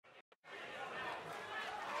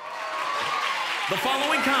The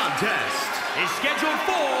following contest is scheduled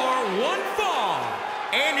for one fall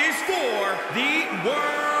and is for the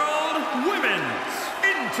World Women's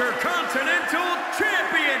Intercontinental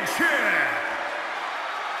Championship.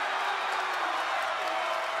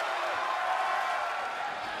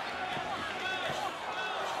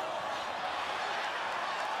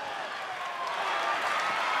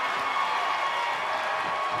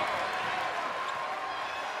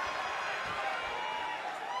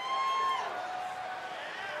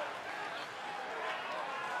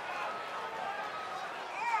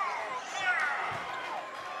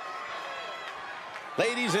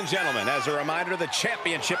 Ladies and gentlemen, as a reminder, the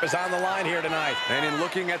championship is on the line here tonight. And in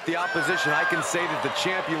looking at the opposition, I can say that the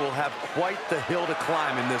champion will have quite the hill to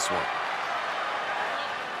climb in this one.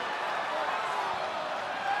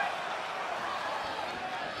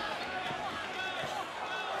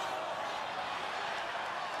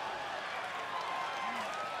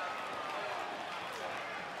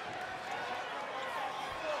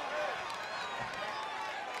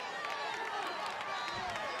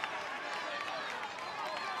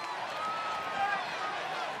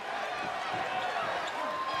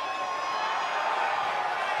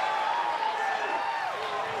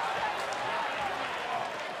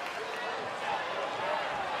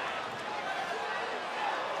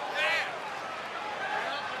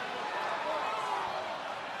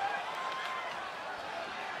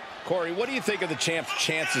 Corey, what do you think of the champ's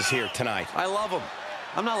chances here tonight? I love him.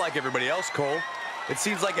 I'm not like everybody else, Cole. It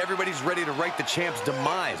seems like everybody's ready to write the champ's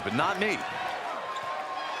demise, but not me.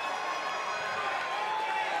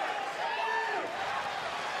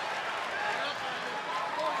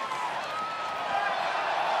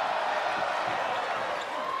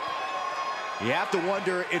 You have to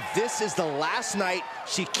wonder if this is the last night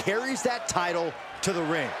she carries that title to the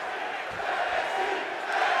ring.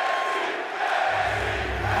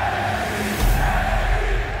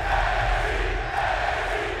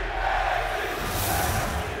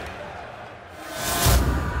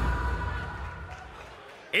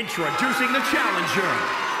 Introducing the challenger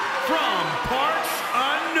from parts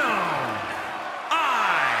unknown,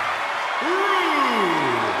 Liru.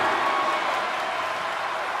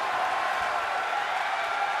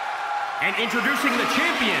 And introducing the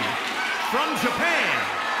champion from Japan,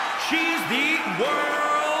 she's the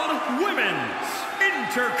World Women's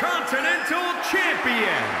Intercontinental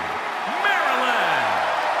Champion, Marin.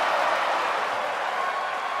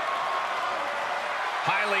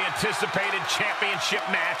 Highly anticipated championship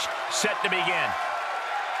match set to begin.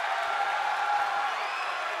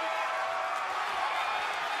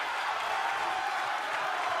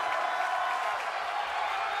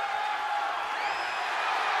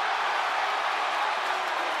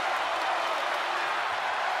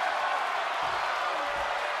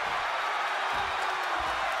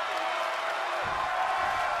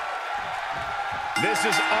 This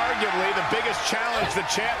is arguably the biggest challenge the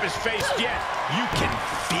champ has faced yet. You can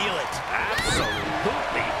feel it.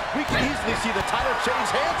 Absolutely. We can easily see the title change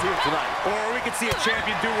hands here tonight. Or we could see a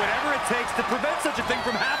champion do whatever it takes to prevent such a thing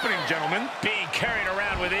from happening, gentlemen. Being carried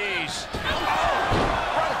around with ease.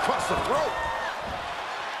 Right across the throat.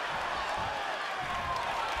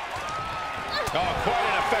 Oh, quite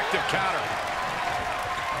an effective counter.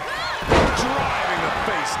 Driving the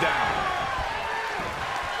face down.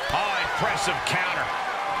 Oh, impressive counter.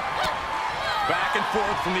 Back and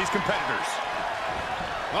forth from these competitors.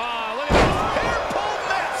 Oh, look at this. Hair pull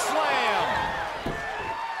net slam.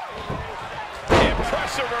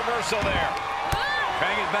 Impressive reversal there.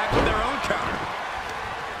 Bang it back with their own counter.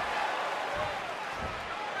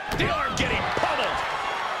 The arm getting pummeled.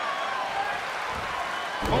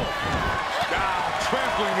 Oh,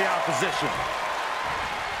 trampling the opposition.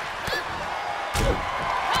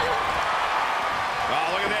 Oh,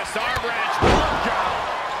 look at this. Arm wrench. Look out.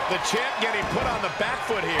 The champ getting put on the back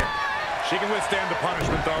foot here. She can withstand the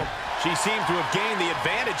punishment, though. She seems to have gained the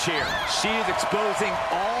advantage here. She is exposing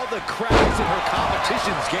all the cracks in her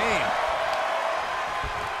competition's game.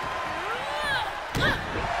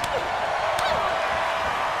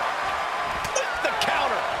 With the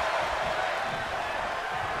counter.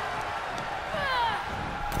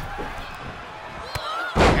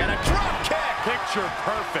 And a drop kick. Picture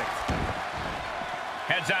perfect.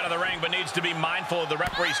 Heads out of the ring, but needs to be mindful of the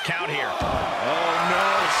referee's count here. Oh, no.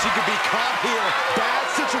 She could be caught here. Bad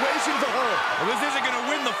situation for her. Well, this isn't going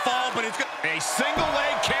to win the fall, but it's going to... A single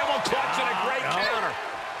leg camel clutch and a great counter.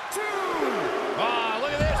 Oh,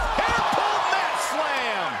 look at this. Hair pull mat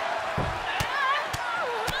slam.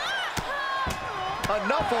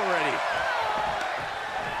 Enough already.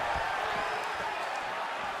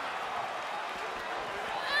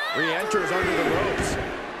 Re-enters under the ropes.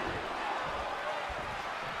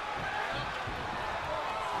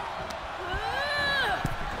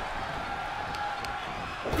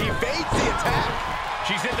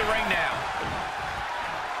 She's in the ring now.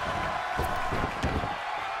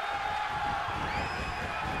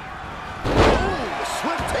 Ooh,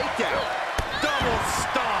 swift takedown. Double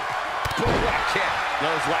stomp. Bulldog kick.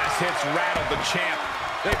 Those last hits rattled the champ.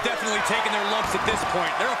 They've definitely taken their lumps at this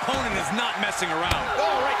point. Their opponent is not messing around.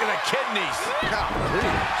 Oh, right to the kidneys.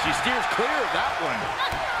 She steers clear of that one.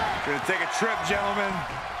 Gonna take a trip, gentlemen.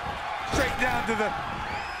 Straight down to the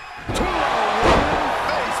 2-0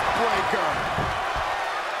 face breaker.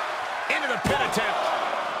 into the pin attempt.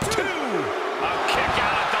 2. A kick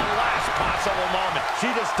out at the last possible moment.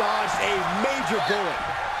 She just dodged a major bullet.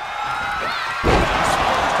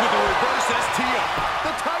 Exposed with a reverse STO.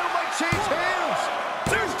 The title might change hands.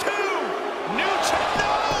 There's 2. New champ.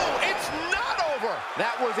 No, it's not over.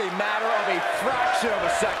 That was a matter of a fraction of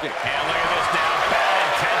a second. And look at this now. Bad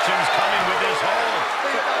intentions coming with this hold.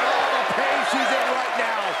 Think about all the pain she's in right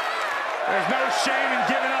now. There's no shame in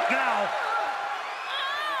giving up now.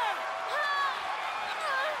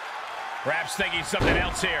 Perhaps thinking something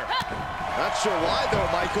else here. Not sure why, though,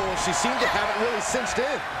 Michael. She seemed to have it really cinched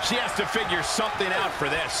in. She has to figure something out for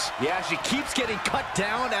this. Yeah, she keeps getting cut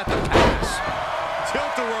down at the pass.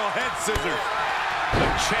 Tilt-a-whirl head scissors.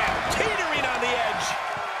 The champ teetering on the edge.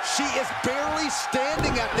 She is barely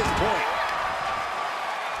standing at this point.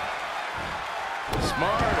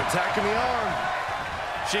 Smart, attacking the arm.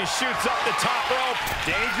 She shoots up the top rope.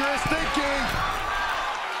 Dangerous thinking.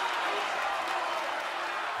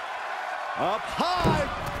 Up high.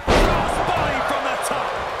 Crossbody from the top.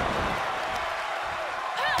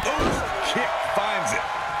 Ooh, kick finds it.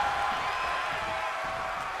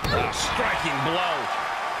 A striking blow.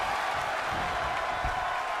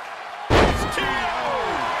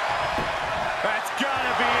 That's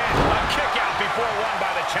gotta be it. A kick out before won by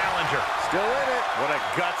the challenger. Still in it. What a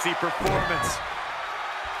gutsy performance.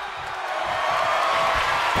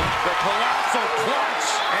 The colossal clutch.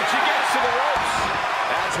 And she gets to the ropes.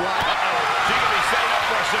 That's why. She can be setting up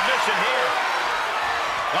for a submission here.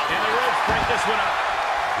 And the ropes break this one up.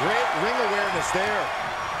 Great ring awareness there.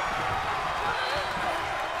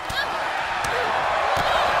 Oh,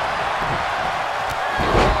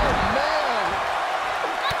 man.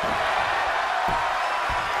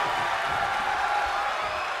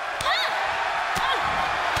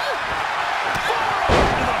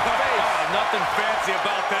 Nothing fancy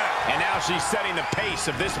about that. And now she's setting the pace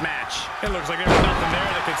of this match. It looks like there's nothing there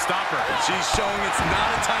that could stop her. She's showing it's not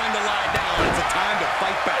a time to lie down. It's a time to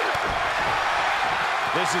fight back.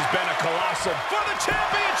 This has been a colossal for the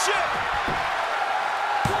championship.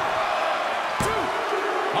 1,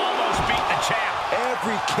 2. Almost beat the champ.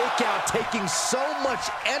 Every kick out taking so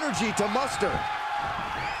much energy to muster.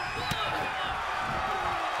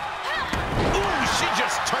 Ooh, she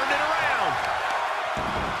just turned it around.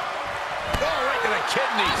 Oh, right to the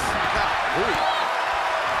kidneys.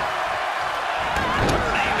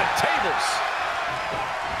 Turning the tables.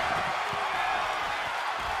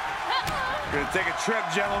 Gonna take a trip,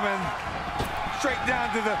 gentlemen. Straight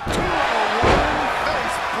down to the 2-0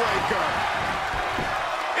 face breaker.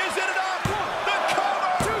 Is it enough? The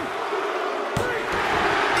cover. 2, 3.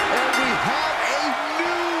 And we have a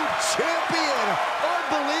new champion.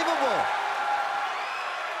 Unbelievable.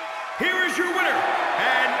 Here is your winner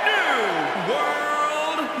and new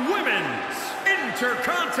World Women's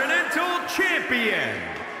Intercontinental Champion,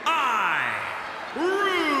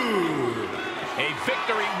 Liru. A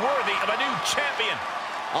victory worthy of a new champion.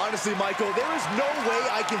 Honestly, Michael, there is no way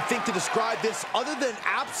I can think to describe this other than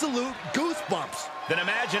absolute goosebumps. Then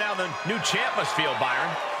imagine how the new champ must feel, Byron.